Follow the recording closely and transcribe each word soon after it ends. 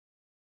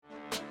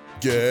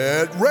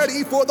Get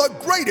ready for the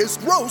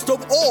greatest roast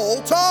of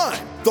all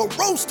time, the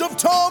Roast of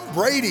Tom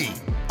Brady,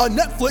 a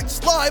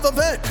Netflix live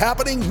event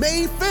happening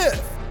May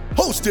 5th.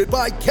 Hosted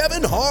by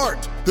Kevin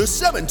Hart, the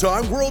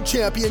 7-time world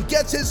champion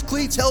gets his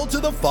cleats held to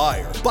the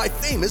fire by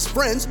famous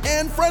friends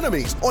and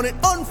frenemies on an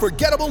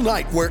unforgettable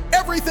night where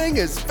everything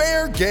is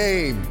fair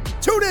game.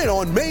 Tune in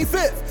on May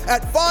 5th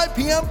at 5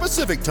 p.m.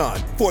 Pacific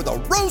time for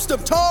the Roast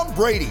of Tom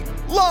Brady,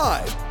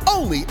 live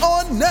only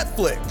on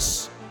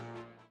Netflix.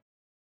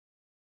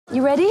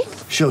 You ready?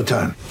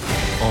 Showtime.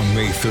 On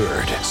May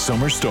 3rd,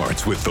 summer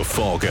starts with The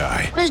Fall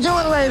Guy. Let's do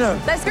it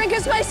later. Let's drink a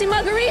spicy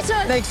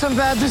margarita. Make some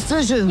bad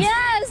decisions.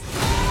 Yes!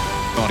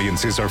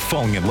 Audiences are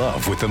falling in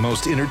love with the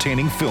most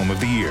entertaining film of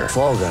the year.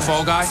 Fall Guy.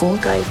 Fall Guy? Fall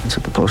Guy. That's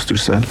what the poster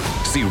said.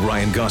 See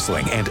Ryan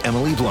Gosling and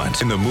Emily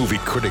Blunt in the movie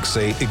critics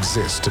say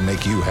exists to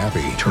make you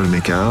happy. Trying to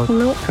make it out?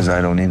 Nope. Because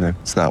I don't either.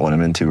 It's not what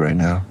I'm into right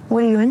now.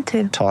 What are you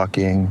into?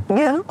 Talking.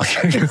 Yeah.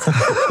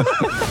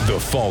 The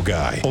Fall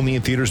Guy. Only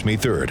in theaters May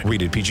 3rd.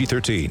 Rated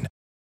PG-13.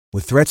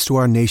 With threats to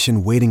our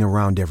nation waiting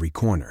around every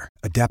corner,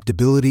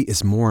 adaptability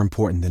is more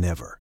important than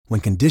ever.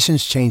 When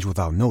conditions change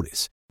without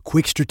notice,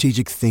 quick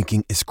strategic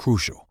thinking is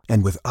crucial.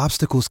 And with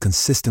obstacles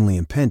consistently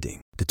impending,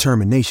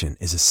 determination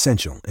is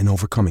essential in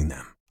overcoming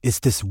them. It's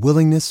this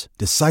willingness,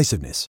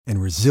 decisiveness,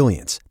 and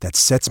resilience that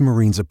sets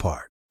Marines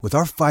apart. With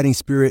our fighting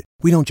spirit,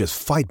 we don't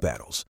just fight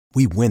battles,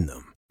 we win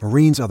them.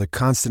 Marines are the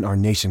constant our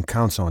nation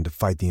counts on to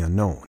fight the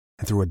unknown.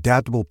 And through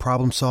adaptable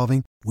problem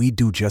solving, we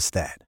do just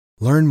that.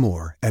 Learn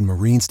more at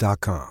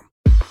marines.com.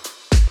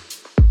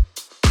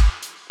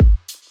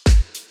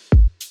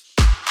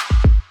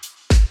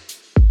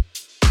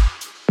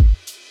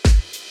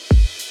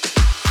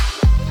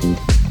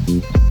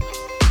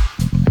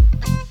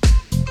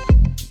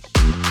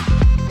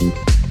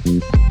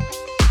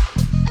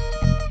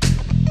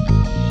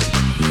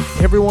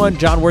 Hey everyone,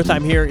 John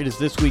Wertheim here. It is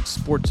this week's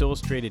Sports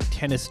Illustrated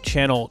Tennis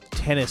Channel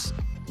Tennis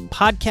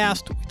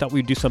Podcast. We thought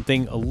we'd do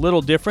something a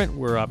little different.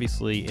 We're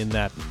obviously in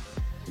that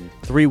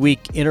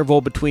 3-week interval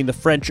between the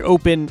French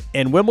Open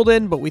and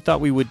Wimbledon, but we thought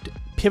we would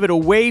pivot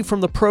away from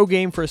the pro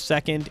game for a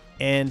second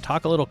and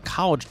talk a little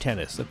college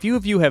tennis. A few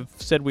of you have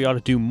said we ought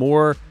to do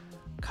more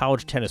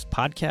college tennis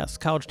podcasts.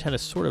 College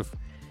tennis sort of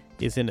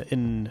is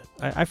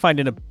I find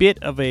in a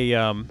bit of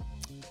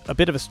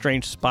a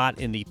strange spot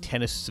in the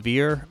tennis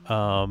sphere.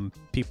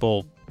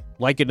 People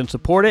like it and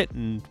support it,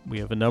 and we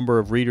have a number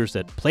of readers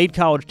that played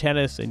college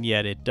tennis, and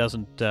yet it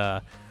doesn't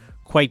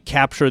quite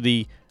capture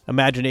the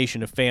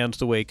imagination of fans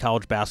the way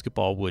college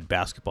basketball would,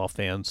 basketball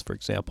fans, for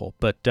example.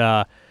 But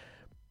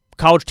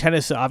college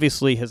tennis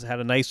obviously has had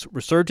a nice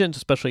resurgence,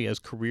 especially as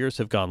careers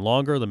have gone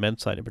longer, the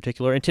men's side in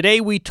particular. And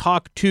today we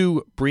talk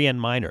to Brienne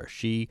Miner.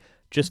 She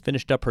just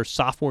finished up her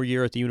sophomore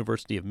year at the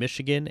University of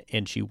Michigan,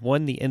 and she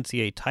won the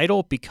NCAA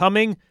title,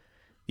 becoming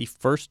the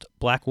first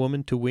black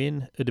woman to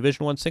win a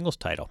Division I singles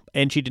title.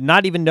 And she did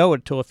not even know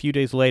it until a few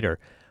days later,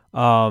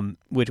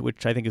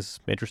 which I think is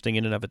interesting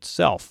in and of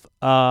itself.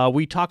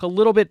 We talk a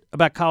little bit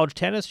about college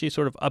tennis. She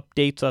sort of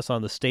updates us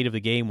on the state of the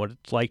game, what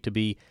it's like to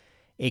be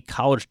a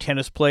college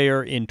tennis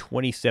player in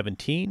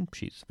 2017.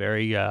 She's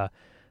very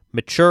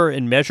mature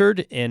and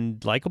measured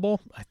and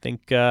likable. I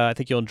think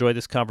you'll enjoy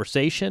this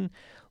conversation.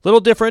 A little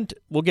different.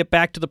 We'll get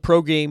back to the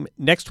pro game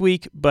next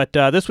week, but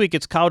this week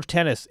it's college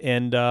tennis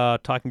and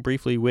talking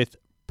briefly with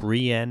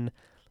Brienne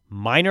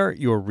Miner,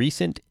 your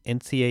recent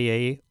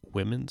NCAA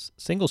women's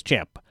singles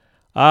champ.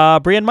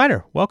 Brienne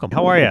Miner, welcome.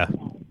 How are you?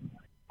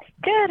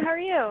 Good. How are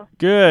you?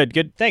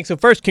 Good. Thanks. So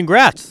first,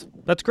 congrats.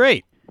 That's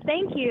great.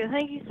 Thank you.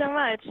 Thank you so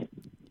much.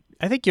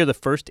 I think you're the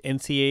first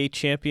NCAA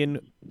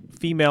champion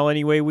female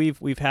anyway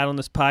we've had on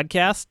this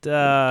podcast.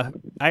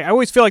 I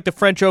always feel like the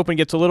French Open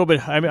gets a little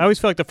bit. I always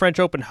feel like the French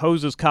Open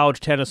hoses college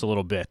tennis a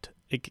little bit.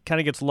 It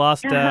kind of gets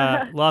lost in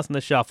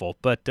the shuffle.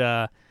 But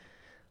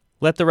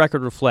let the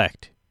record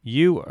reflect: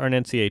 you are an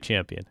NCAA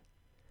champion.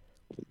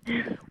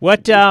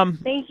 What?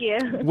 Thank you.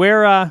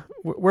 Where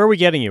are we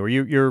getting you?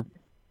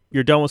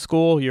 You're done with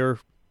school? You're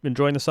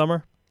enjoying the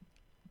summer?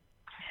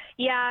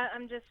 Yeah,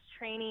 I'm just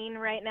training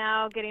right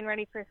now, getting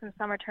ready for some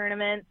summer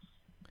tournaments.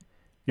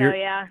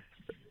 Yeah.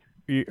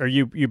 Are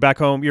you back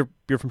home?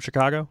 You're from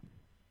Chicago?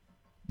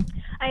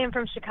 I am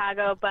from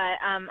Chicago, but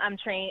I'm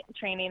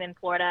training in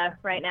Florida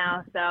right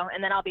now. So,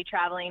 and then I'll be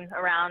traveling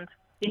around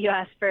the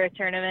U.S. for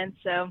tournaments.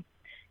 So,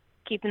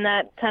 keeping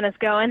that tennis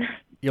going.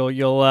 You'll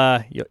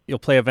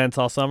play events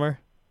all summer?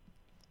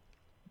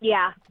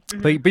 Yeah.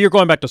 Mm-hmm. But you're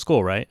going back to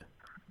school, right?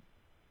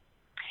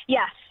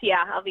 Yes.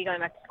 Yeah, I'll be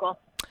going back to school.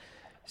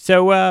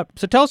 So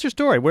tell us your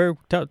story. Where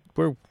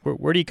do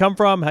you come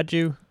from? How'd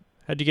you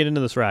get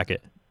into this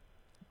racket?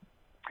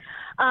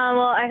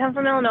 Well, I come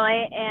from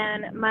Illinois,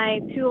 and my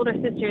two older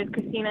sisters,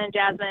 Christina and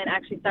Jasmine,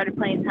 actually started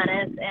playing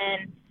tennis.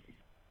 And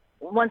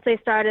once they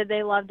started,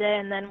 they loved it.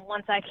 And then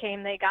once I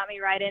came, they got me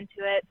right into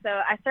it. So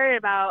I started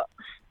about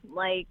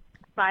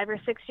 5 or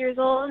 6 years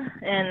old,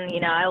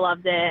 and I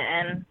loved it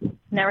and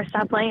never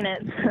stopped playing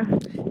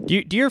it.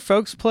 Do your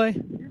folks play?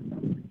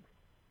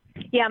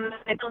 Yeah,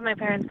 both my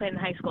parents played in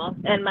high school,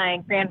 and my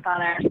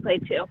grandfather actually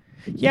played too.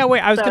 Yeah, wait,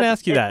 I was going to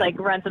ask you that. It's like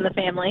runs in the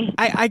family.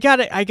 I got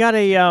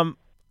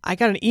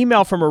an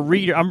email from a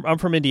reader. I'm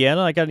from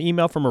Indiana. I got an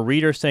email from a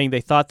reader saying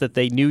they thought that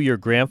they knew your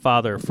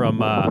grandfather from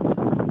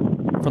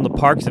the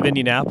parks of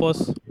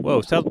Indianapolis.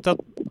 Whoa,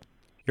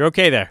 you're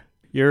okay there.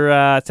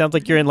 You're sounds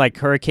like you're in like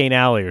Hurricane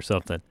Alley or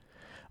something.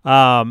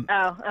 Oh,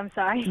 I'm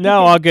sorry.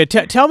 No, all good.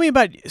 Tell me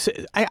about.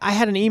 I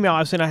had an email. I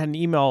was saying I had an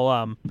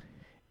email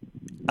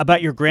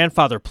about your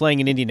grandfather playing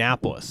in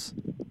Indianapolis.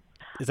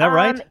 Is that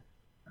right?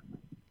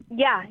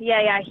 Yeah.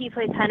 He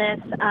played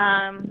tennis.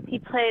 He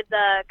played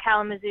the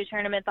Kalamazoo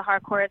tournament, the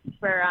hard courts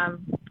for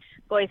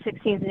boys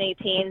 16s and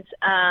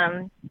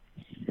 18s.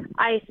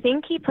 I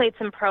think he played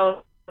some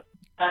pro.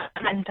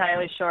 I'm not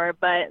entirely sure,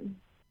 but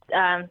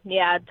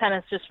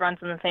tennis just runs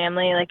in the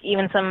family. Like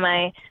even some of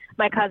my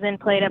cousin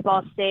played at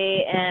Ball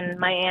State, and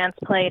my aunts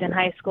played in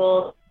high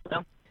school.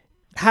 So.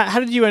 How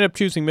did you end up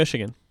choosing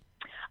Michigan?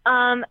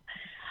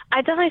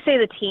 I definitely say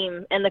the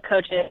team and the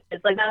coaches.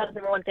 Like that was the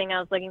number one thing I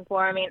was looking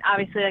for. I mean,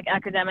 obviously, like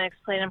academics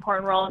played an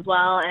important role as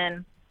well,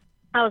 and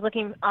I was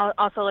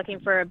also looking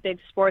for a big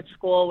sports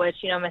school, which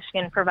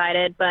Michigan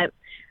provided. But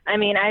I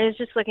mean, I was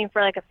just looking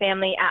for like a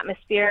family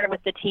atmosphere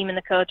with the team and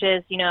the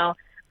coaches.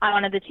 I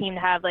wanted the team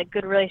to have like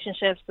good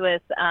relationships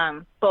with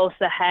both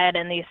the head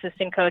and the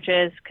assistant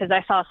coaches, because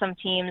I saw some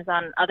teams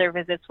on other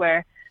visits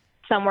where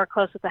some were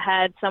close with the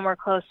head, some were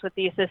close with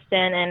the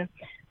assistant, and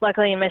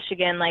luckily in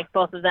Michigan, like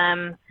both of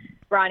them,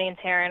 Ronnie and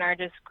Taryn, are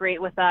just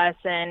great with us,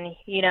 and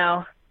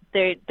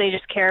they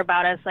just care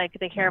about us. Like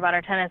they care about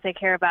our tennis, they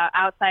care about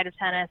outside of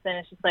tennis, and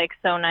it's just like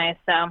so nice.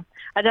 So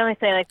I definitely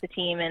say like the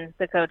team and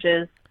the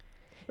coaches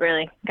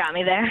really got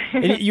me there.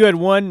 And you had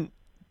one.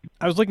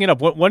 I was looking it up.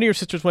 One of your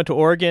sisters went to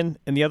Oregon,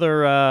 and the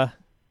other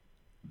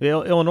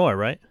Illinois,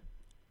 right?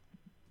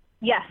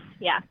 Yes.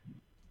 Yeah.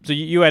 So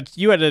you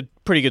had a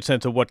pretty good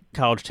sense of what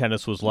college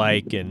tennis was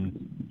like,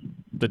 and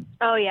the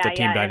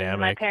team dynamic. And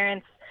my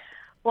parents.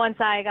 Once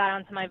I got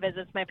onto my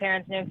visits, my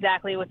parents knew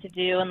exactly what to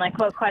do and like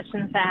what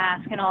questions to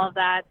ask and all of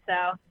that.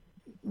 So,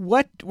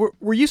 what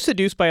were you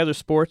seduced by other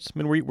sports? I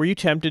mean, were you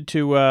tempted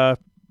to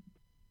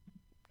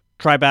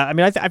try back? I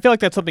mean, I feel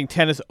like that's something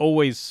tennis is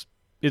always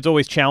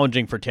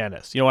challenging for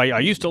tennis. I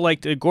used to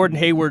like Gordon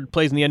Hayward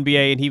plays in the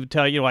NBA, and he would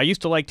tell I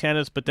used to like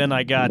tennis, but then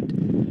I got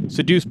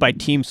seduced by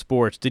team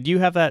sports. Did you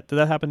have that? Did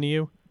that happen to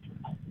you?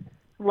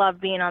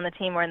 Love being on the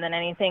team more than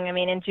anything. I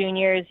mean, in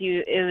juniors,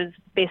 it was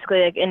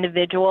basically like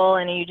individual,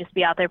 and you just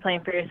be out there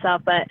playing for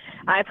yourself. But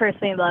I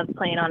personally love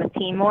playing on a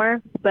team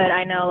more. But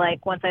I know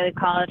like once I leave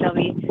college, I'm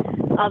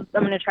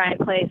going to try and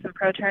play some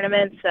pro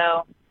tournaments.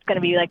 So it's going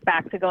to be like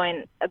back to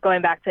going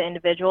back to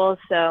individuals.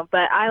 So,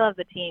 but I love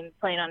the team,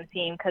 playing on a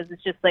team, because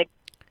it's just like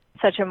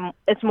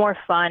it's more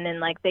fun, and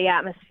like the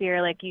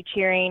atmosphere, like you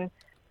cheering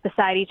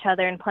beside each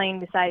other and playing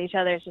beside each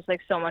other is just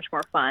like so much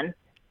more fun.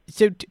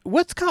 So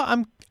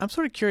I'm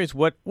sort of curious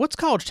what's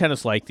college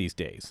tennis like these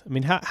days? I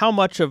mean, how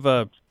much of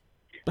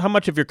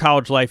your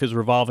college life is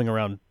revolving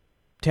around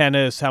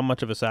tennis? How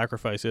much of a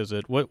sacrifice is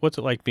it? What's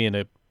it like being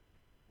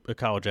a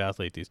college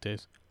athlete these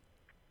days?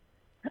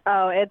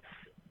 Oh, it's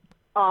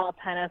all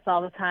tennis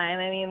all the time.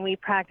 I mean, we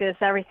practice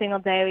every single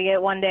day. We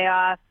get one day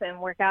off and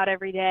work out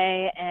every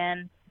day,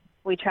 and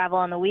we travel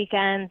on the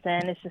weekends,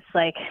 and it's just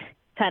like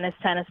tennis,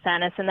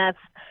 and that's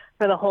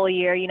for the whole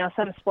year.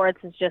 Some sports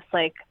is just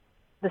like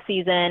the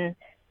season,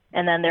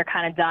 and then they're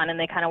kind of done and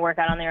they kind of work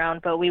out on their own.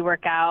 But we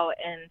work out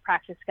and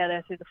practice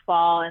together through the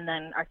fall, and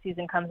then our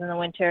season comes in the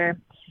winter.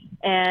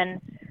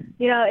 And,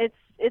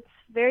 it's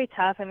very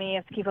tough. I mean, you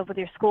have to keep up with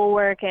your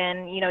schoolwork,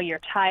 and, you're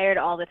tired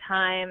all the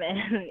time,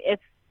 and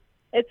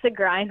it's a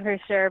grind for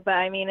sure. But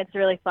I mean, it's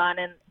really fun,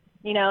 and,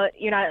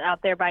 you're not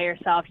out there by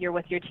yourself. You're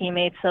with your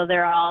teammates. So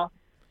they're all,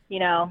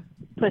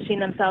 pushing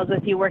themselves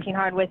with you, working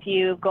hard with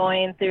you,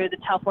 going through the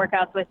tough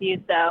workouts with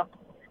you. So,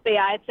 but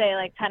yeah, I'd say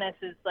like tennis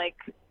is like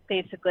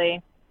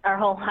basically our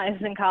whole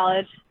lives in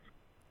college.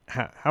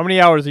 How many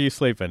hours are you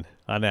sleeping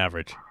on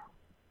average?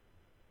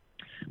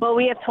 Well,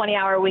 we have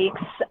 20-hour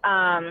weeks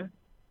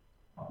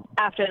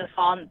after the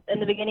fall. In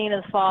the beginning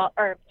of the fall,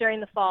 or during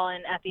the fall,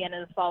 and at the end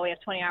of the fall, we have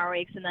 20-hour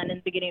weeks, and then in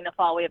the beginning of the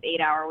fall, we have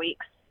 8-hour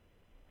weeks.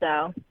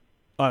 So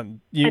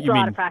you a lot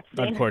mean of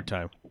practicing on court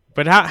time?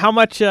 But how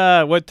much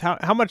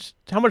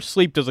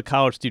sleep does a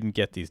college student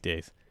get these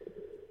days?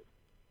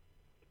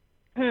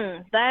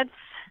 That's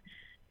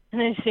an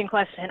interesting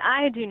question.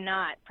 I do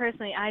not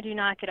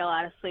get a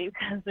lot of sleep,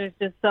 because there's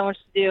just so much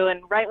to do.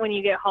 And right when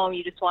you get home,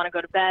 you just want to go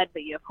to bed,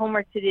 but you have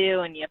homework to do,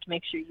 and you have to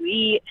make sure you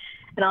eat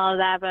and all of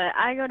that. But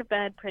I go to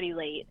bed pretty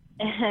late.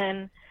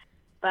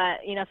 But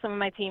some of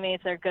my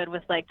teammates are good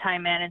with like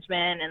time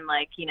management and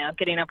like,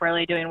 getting up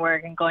early, doing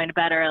work, and going to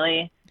bed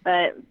early.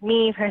 But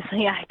me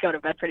personally, I go to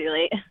bed pretty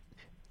late.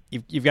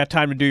 You've got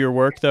time to do your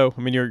work though.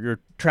 I mean, you're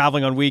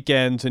traveling on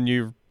weekends, and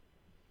you're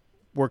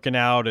working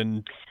out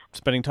and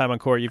spending time on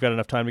court. You've got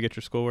enough time to get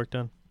your schoolwork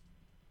done?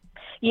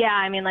 Yeah,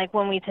 I mean, like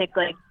when we take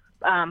like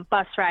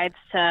bus rides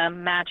to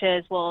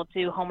matches, we'll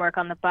do homework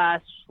on the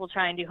bus. We'll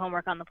try and do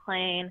homework on the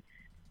plane.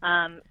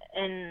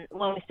 And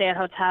when we stay at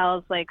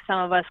hotels, like some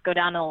of us go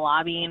down to the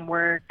lobby and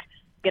work,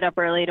 get up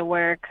early to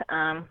work.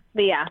 But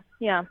yeah.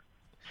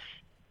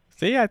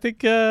 See, I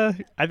think our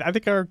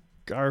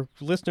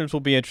listeners will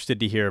be interested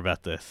to hear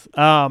about this.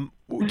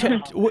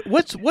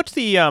 What's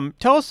the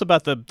tell us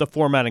about the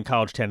format in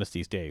college tennis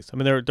these days? I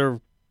mean, there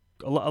are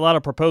a lot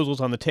of proposals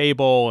on the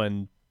table,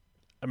 and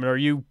I mean, are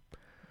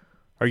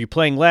you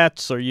playing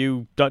lets? Are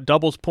you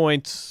doubles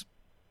points?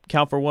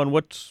 Count for one?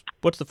 What's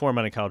the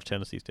format in college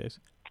tennis these days?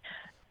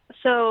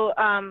 So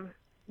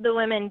the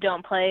women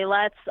don't play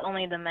lets,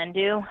 only the men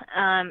do.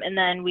 And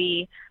then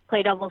we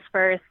play doubles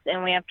first,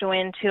 and we have to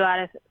win 2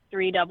 out of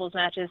 3 doubles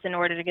matches in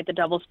order to get the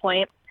doubles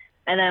point.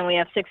 And then we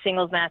have 6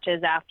 singles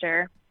matches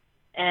after.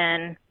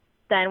 And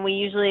then we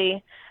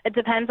usually, it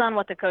depends on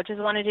what the coaches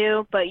want to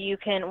do, but you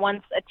can,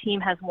 once a team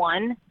has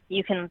won,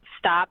 you can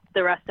stop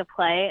the rest of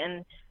play.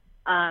 And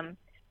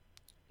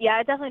yeah,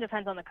 it definitely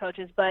depends on the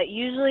coaches, but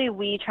usually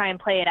we try and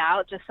play it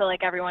out just so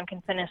like everyone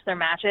can finish their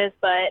matches.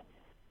 But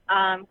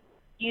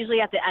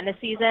usually at the end of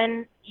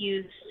season,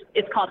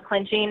 it's called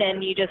clinching,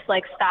 and you just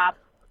like stop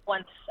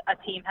once a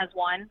team has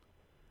won.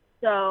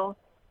 So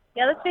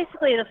yeah, that's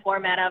basically the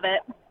format of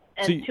it.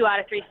 And 2 out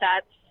of 3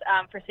 sets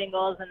for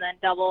singles, and then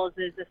doubles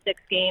is a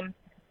 6-game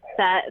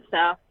set.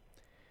 So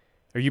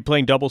are you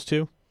playing doubles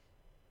too?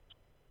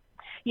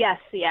 Yes,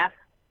 yeah.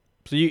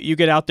 So you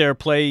get out there,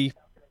 play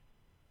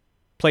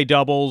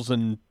doubles,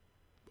 and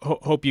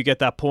hope you get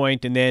that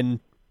point, and then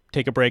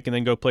take a break, and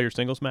then go play your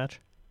singles match?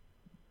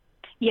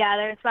 Yeah,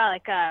 there's about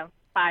like a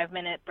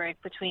 5-minute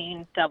break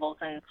between doubles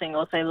and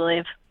singles, I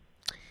believe.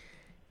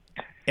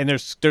 And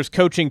there's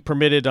coaching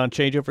permitted on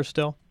changeover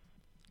still?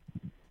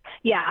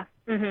 Yeah.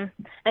 And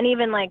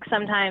even like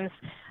sometimes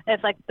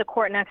if like the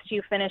court next to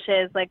you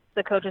finishes, like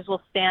the coaches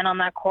will stand on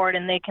that court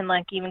and they can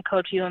like even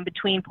coach you in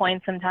between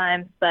points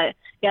sometimes. But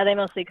yeah, they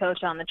mostly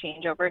coach on the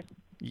changeovers.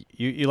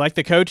 You like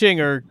the coaching,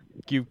 or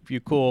you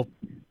cool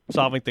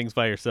solving things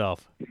by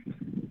yourself?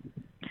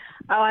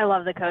 Oh, I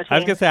love the coaching. I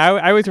was going to say,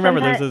 I always remember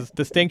there's this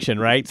distinction,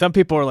 right? Some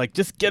people are like,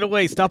 just get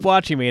away, stop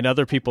watching me. And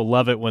other people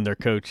love it when their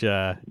coach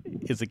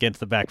is against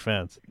the back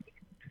fence.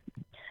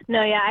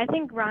 No, yeah, I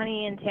think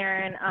Ronnie and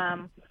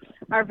Taryn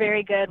are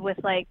very good with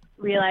like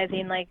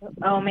realizing like,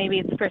 oh,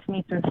 maybe this person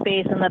needs some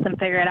space and let them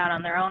figure it out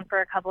on their own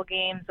for a couple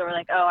games, or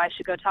like, oh, I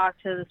should go talk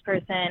to this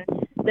person.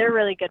 They're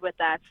really good with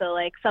that. So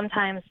like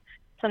sometimes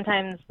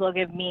they'll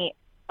give me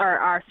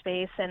our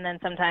space, and then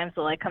sometimes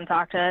they'll like come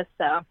talk to us.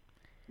 So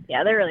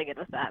yeah, they're really good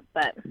with that.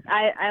 But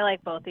I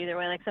like both either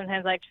way. Like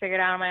sometimes I like to figure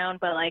it out on my own,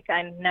 but like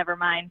I never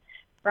mind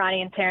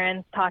Ronnie and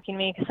Taryn talking to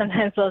me, because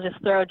sometimes they'll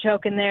just throw a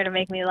joke in there to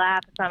make me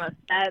laugh if I'm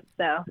upset.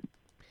 So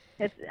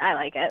I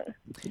like it.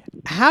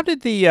 How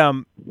did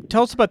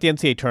tell us about the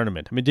NCAA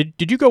tournament? I mean,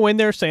 did you go in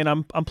there saying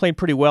I'm playing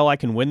pretty well, I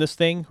can win this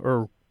thing,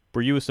 or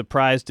were you as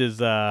surprised as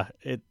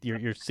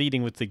your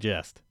seeding would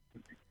suggest?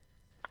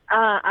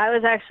 I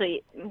was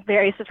actually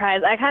very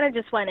surprised. I kind of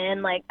just went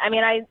in like, I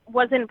mean, I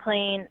wasn't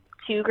playing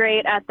too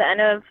great at the end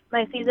of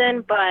my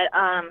season, but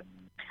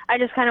I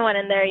just kind of went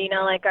in there,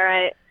 like, all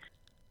right,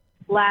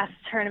 last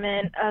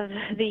tournament of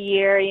the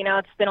year,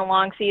 it's been a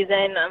long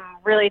season.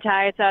 I'm really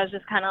tired, so I was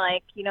just kind of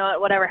like,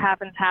 whatever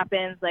happens,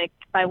 happens. Like,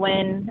 if I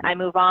win, I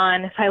move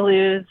on. If I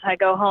lose, I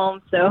go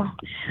home. So,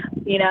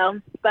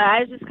 but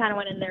I just kind of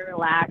went in there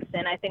relaxed,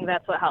 and I think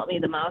that's what helped me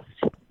the most.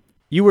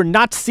 You were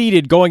not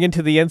seeded going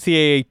into the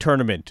NCAA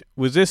tournament.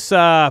 Was this,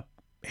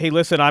 hey,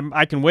 listen,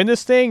 I can win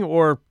this thing,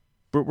 or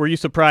were you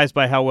surprised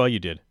by how well you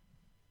did?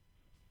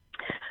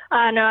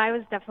 No, I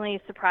was definitely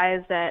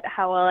surprised at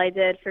how well I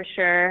did, for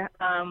sure.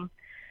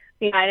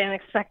 I didn't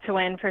expect to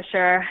win, for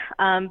sure.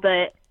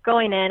 But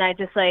going in, I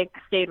just like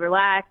stayed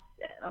relaxed.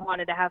 I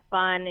wanted to have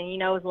fun, and it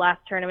was the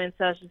last tournament,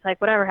 so I was just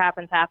like, whatever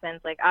happens, happens.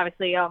 Like,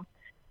 obviously, I'll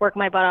work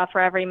my butt off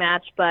for every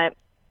match, but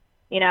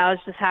I was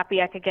just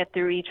happy I could get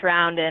through each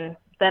round, and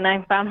then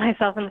I found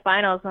myself in the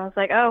finals, and I was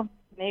like, oh,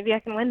 maybe I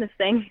can win this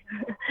thing.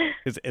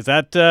 Is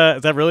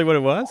that really what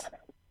it was?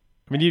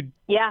 I mean, you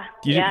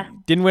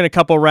didn't win a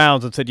couple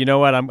rounds and said, you know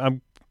what,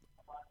 I'm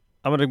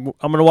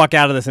gonna walk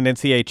out of this an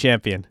NCAA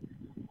champion.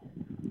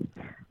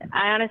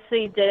 I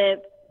honestly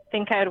didn't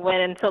think I'd win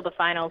until the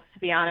finals, to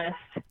be honest.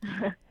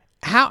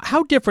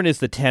 How different is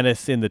the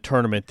tennis in the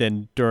tournament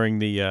than during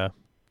the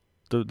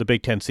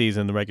Big Ten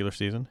season, the regular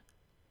season?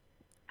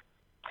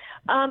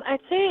 I'd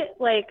say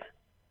like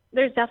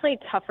there's definitely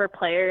tougher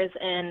players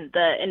in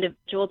the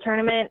individual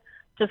tournament,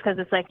 just because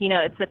it's like,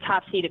 it's the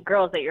top seeded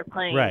girls that you're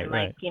playing. Right, and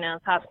like,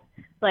 top,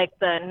 like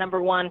the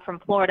number 1 from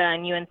Florida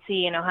and UNC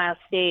and Ohio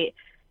State.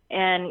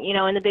 And,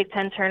 in the Big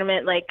Ten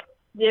tournament, like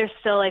there's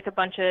still like a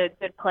bunch of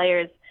good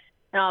players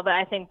and all, but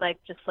I think like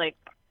just like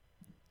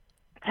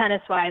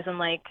tennis wise and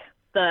like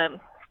the,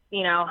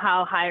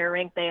 how higher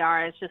ranked they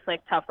are, it's just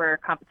like tougher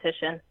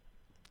competition.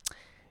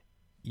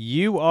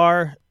 You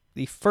are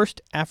the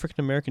first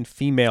African-American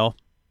female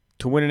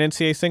to win an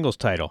NCAA singles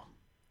title.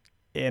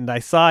 And I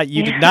saw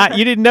you did not.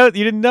 You didn't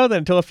know that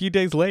until a few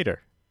days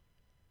later.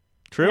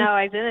 True? No,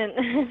 I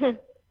didn't.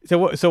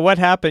 So what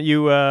happened?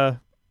 You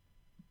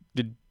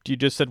did you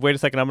just said, wait a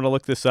second, I'm going to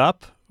look this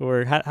up,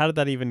 or how did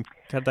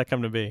that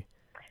come to be?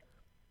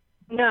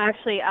 No,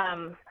 actually,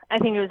 I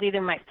think it was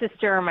either my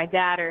sister or my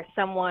dad or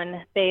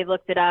someone. They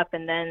looked it up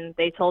and then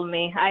they told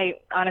me. I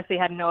honestly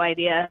had no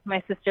idea.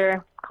 My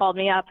sister called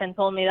me up and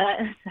told me that.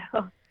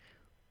 So.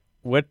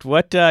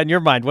 What in your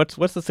mind? What's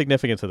the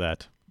significance of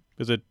that?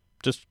 Is it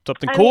just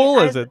something cool?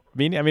 Is it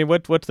meaning? I mean,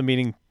 what's the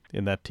meaning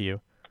in that to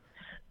you?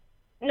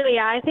 No,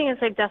 yeah, I think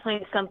it's like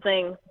definitely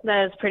something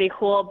that is pretty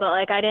cool. But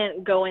like, I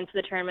didn't go into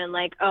the tournament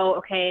like, oh,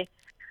 okay,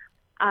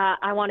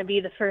 I want to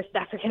be the first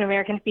African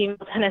American female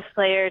tennis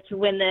player to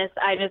win this.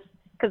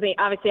 Because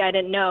obviously I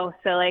didn't know.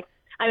 So like,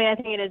 I mean, I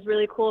think it is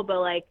really cool, but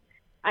like,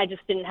 I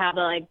just didn't have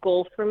the like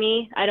goal for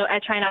me. I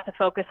try not to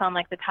focus on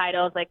like the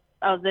titles, like,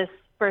 oh, this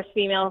first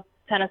female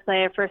tennis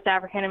player, first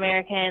African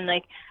American.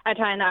 Like, I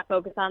try not to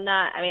focus on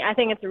that. I mean, I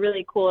think it's a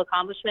really cool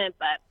accomplishment,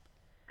 but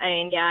I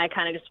mean, yeah, I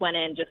kind of just went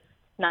in just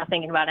not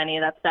thinking about any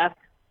of that stuff.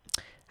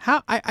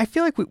 I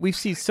feel like we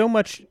see so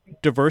much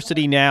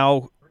diversity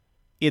now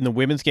in the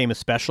women's game,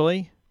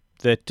 especially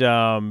that.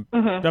 I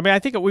mean, I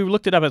think we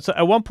looked it up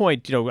at one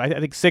point. You know, I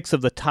think 6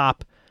 of the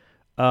top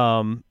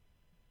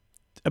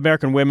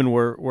American women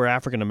were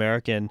African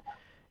American.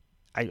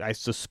 I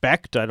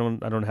suspect I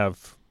don't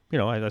have. You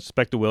know, I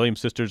suspect the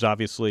Williams sisters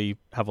obviously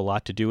have a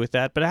lot to do with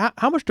that. But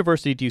how much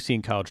diversity do you see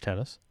in college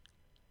tennis?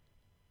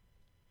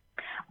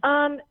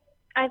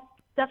 I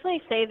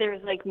definitely say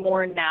there's like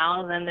more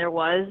now than there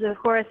was, of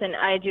course, and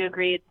I do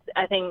agree.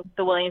 I think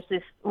the Williams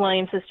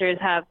sisters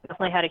have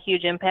definitely had a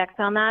huge impact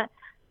on that.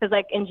 Because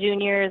like in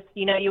juniors,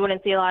 you know, you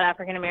wouldn't see a lot of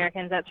African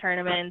Americans at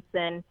tournaments,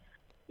 and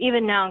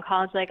even now in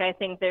college, like I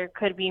think there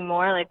could be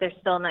more. Like there's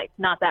still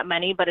not that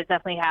many, but it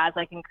definitely has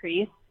like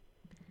increased.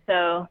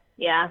 So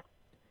yeah.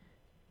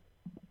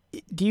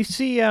 Do you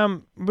see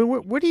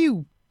where do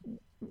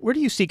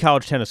you see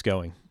college tennis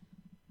going?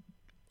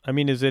 I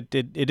mean, is it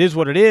is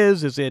what it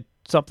is? Is it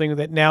something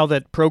that now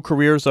that pro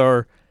careers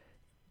are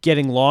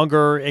getting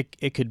longer,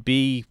 it could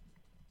be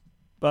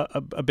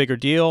a bigger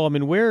deal? I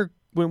mean,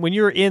 when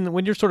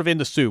you're sort of in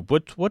the soup,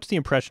 what's the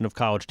impression of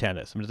college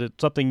tennis? I mean, is it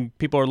something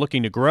people are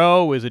looking to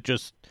grow? Is it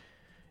just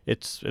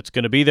it's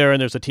going to be there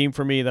and there's a team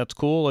for me? That's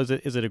cool. Is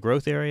it a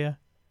growth area?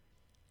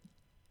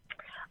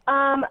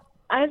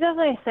 I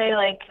definitely say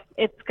like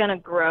it's gonna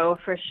grow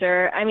for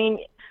sure. I mean,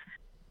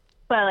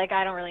 but like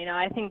I don't really know.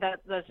 I think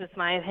that's just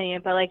my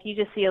opinion. But like you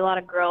just see a lot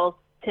of girls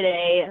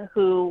today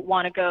who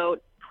want to go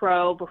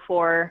pro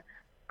before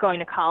going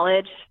to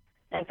college,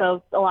 and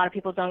so a lot of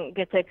people don't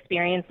get to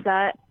experience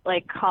that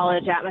like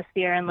college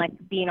atmosphere and like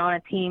being on a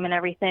team and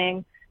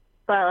everything.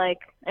 But like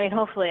I mean,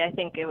 hopefully, I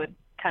think it would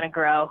kind of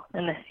grow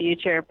in the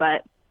future.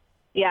 But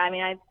yeah, I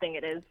mean, I think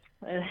it is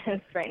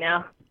right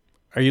now.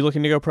 Are you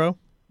looking to go pro?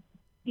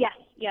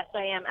 Yes,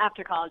 I am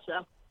after college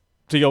though.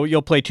 So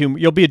you'll play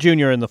you'll be a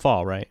junior in the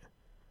fall, right?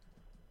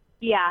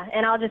 Yeah,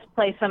 and I'll just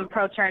play some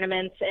pro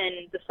tournaments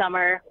in the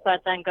summer,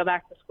 but then go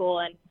back to school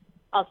and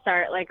I'll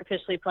start like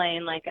officially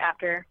playing like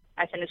after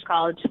I finish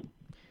college.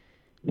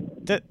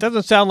 That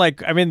doesn't sound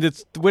like, I mean,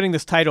 winning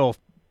this title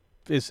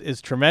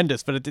is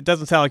tremendous, but it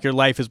doesn't sound like your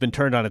life has been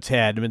turned on its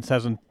head. I mean,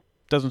 it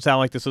doesn't sound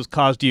like this has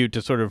caused you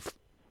to sort of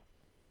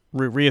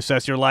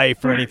reassess your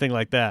life or anything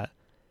like that.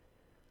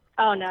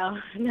 Oh no.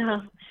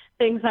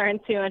 Things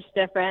aren't too much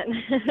different.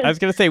 I was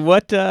going to say,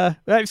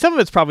 some of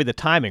it's probably the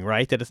timing,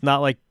 right? That it's not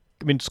like,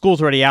 I mean,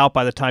 school's already out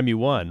by the time you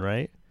won,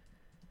 right?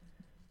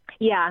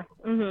 Yeah.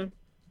 Mhm.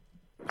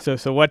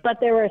 So what?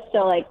 But there were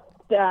still like,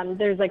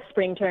 there's like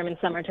spring term and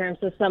summer term,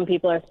 so some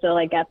people are still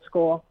like at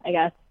school, I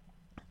guess.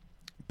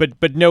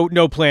 But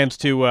no plans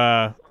to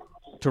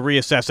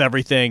reassess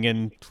everything,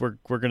 and we're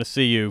going to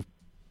see you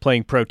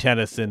playing pro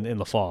tennis in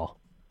the fall.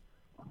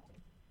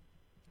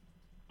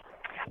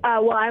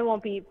 Well, I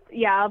won't be.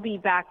 Yeah, I'll be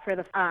back for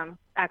the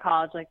at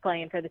college, like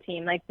playing for the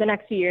team. Like the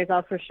next few years,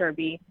 I'll for sure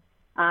be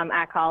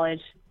at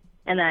college,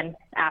 and then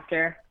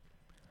after,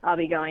 I'll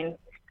be going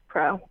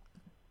pro.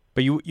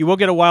 But you will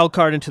get a wild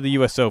card into the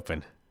U.S.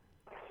 Open.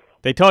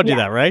 They told you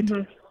that, right?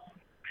 Mm-hmm.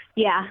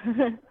 Yeah.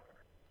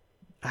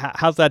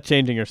 How's that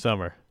changing your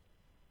summer?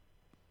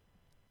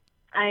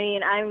 I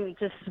mean, I'm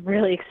just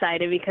really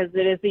excited because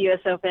it is the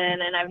U.S. Open,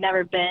 and I've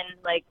never been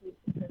like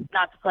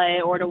not to play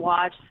or to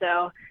watch,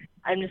 so.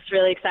 I'm just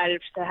really excited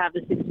to have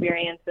this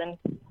experience, and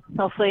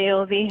hopefully it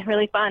will be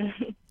really fun.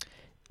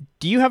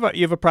 Do you have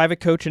a private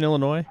coach in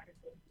Illinois?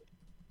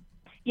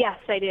 Yes,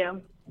 I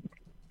do.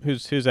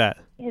 Who's that?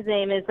 His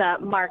name is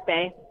Mark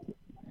Bay.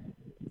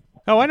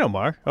 Oh, I know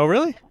Mark. Oh,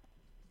 really?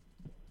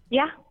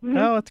 Yeah. Mm-hmm.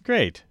 Oh, that's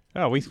great.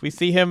 Oh, we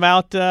see him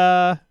out.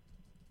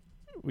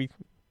 We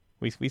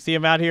see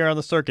him out here on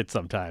the circuit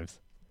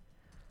sometimes.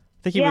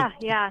 I think yeah.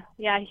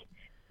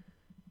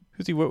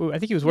 Who's he? I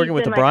think he was working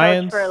with the my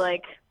Bryans. Coach for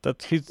like.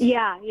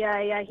 Yeah.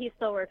 He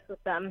still works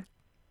with them.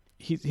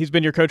 He's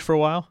been your coach for a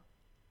while?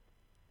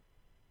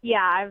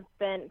 Yeah, I've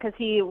been, because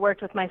he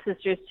worked with my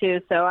sisters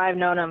too, so I've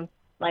known him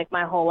like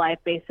my whole life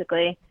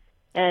basically,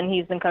 and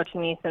he's been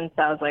coaching me since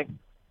I was like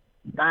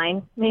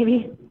 9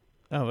 maybe.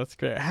 Oh, that's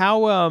great.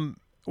 How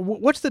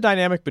what's the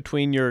dynamic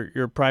between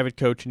your private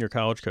coach and your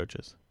college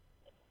coaches?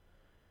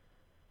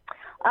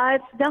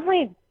 It's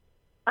definitely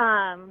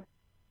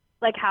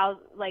Like how,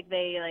 like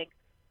they like,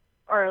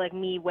 or like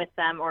me with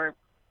them, or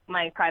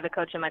my private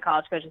coach and my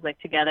college coach is like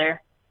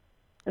together.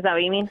 Is that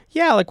what you mean?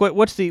 Yeah, like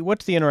what's the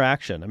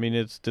interaction? I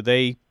mean, do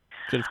they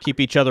sort of keep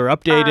each other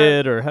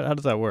updated, or how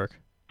does that work?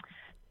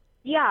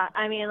 Yeah,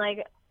 I mean,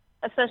 like,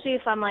 especially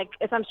if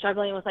I'm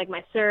struggling with like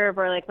my serve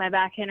or like my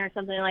backhand or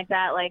something like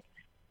that, like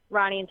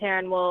Ronnie and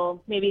Taryn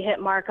will maybe hit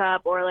Mark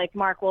up, or like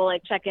Mark will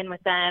like check in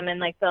with them and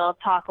like they'll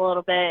talk a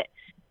little bit.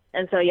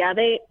 And so yeah,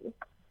 they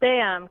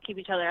keep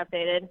each other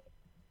updated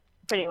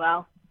pretty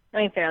well. I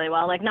mean, fairly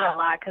well. Like not a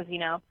lot, because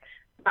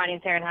Ronnie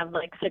and Taryn have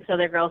like 6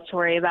 other girls to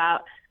worry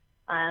about.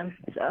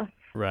 So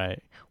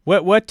right.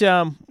 What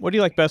do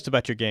you like best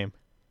about your game?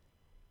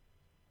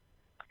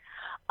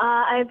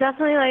 I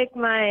definitely like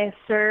my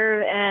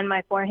serve and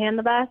my forehand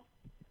the best,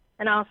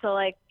 and also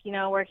like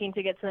working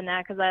to get to the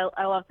net, because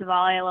I love to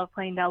volley. I love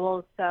playing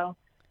doubles, so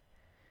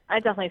I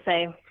definitely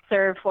say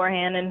serve,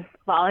 forehand, and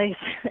volleys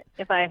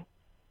if I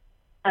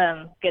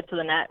get to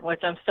the net,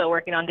 which I'm still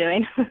working on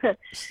doing.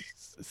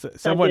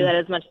 Don't do that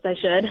as much as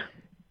I should.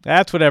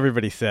 That's what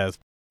everybody says.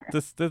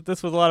 This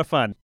was a lot of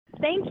fun.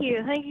 Thank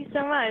you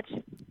so much.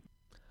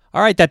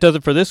 All right, that does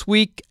it for this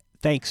week.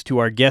 Thanks to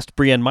our guest,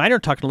 Brienne Miner,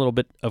 talking a little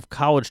bit of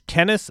college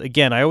tennis.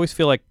 Again, I always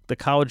feel like the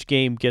college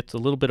game gets a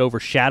little bit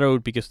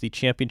overshadowed because the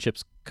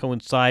championships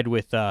coincide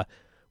with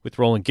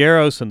Roland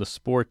Garros, and the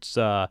sports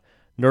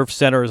nerve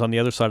center is on the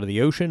other side of the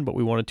ocean. But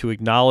we wanted to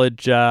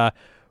acknowledge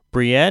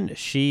Brienne.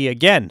 She,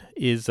 again,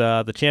 is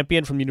the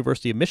champion from the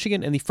University of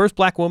Michigan and the first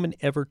black woman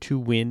ever to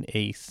win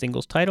a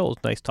singles title. It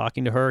was nice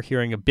talking to her,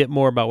 hearing a bit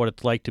more about what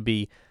it's like to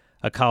be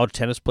a college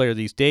tennis player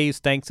these days.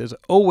 Thanks, as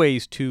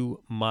always, to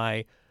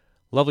my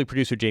lovely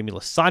producer, Jamie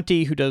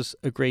Lasanti, who does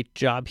a great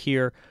job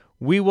here.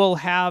 We will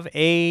have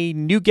a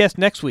new guest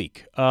next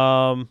week.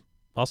 I'll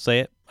say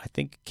it. I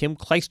think Kim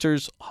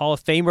Clijsters, Hall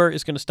of Famer,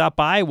 is going to stop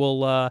by.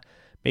 We'll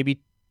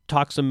maybe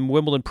talk some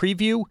Wimbledon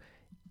preview,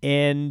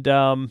 and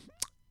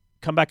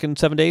come back in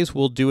 7 days.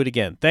 We'll do it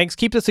again. Thanks.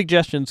 Keep the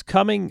suggestions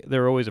coming.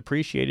 They're always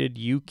appreciated.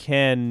 You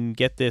can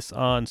get this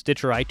on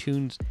Stitcher,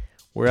 iTunes,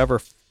 wherever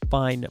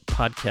fine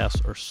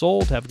podcasts are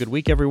sold. Have a good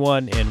week,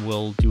 everyone, and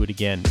we'll do it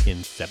again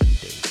in 7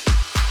 days.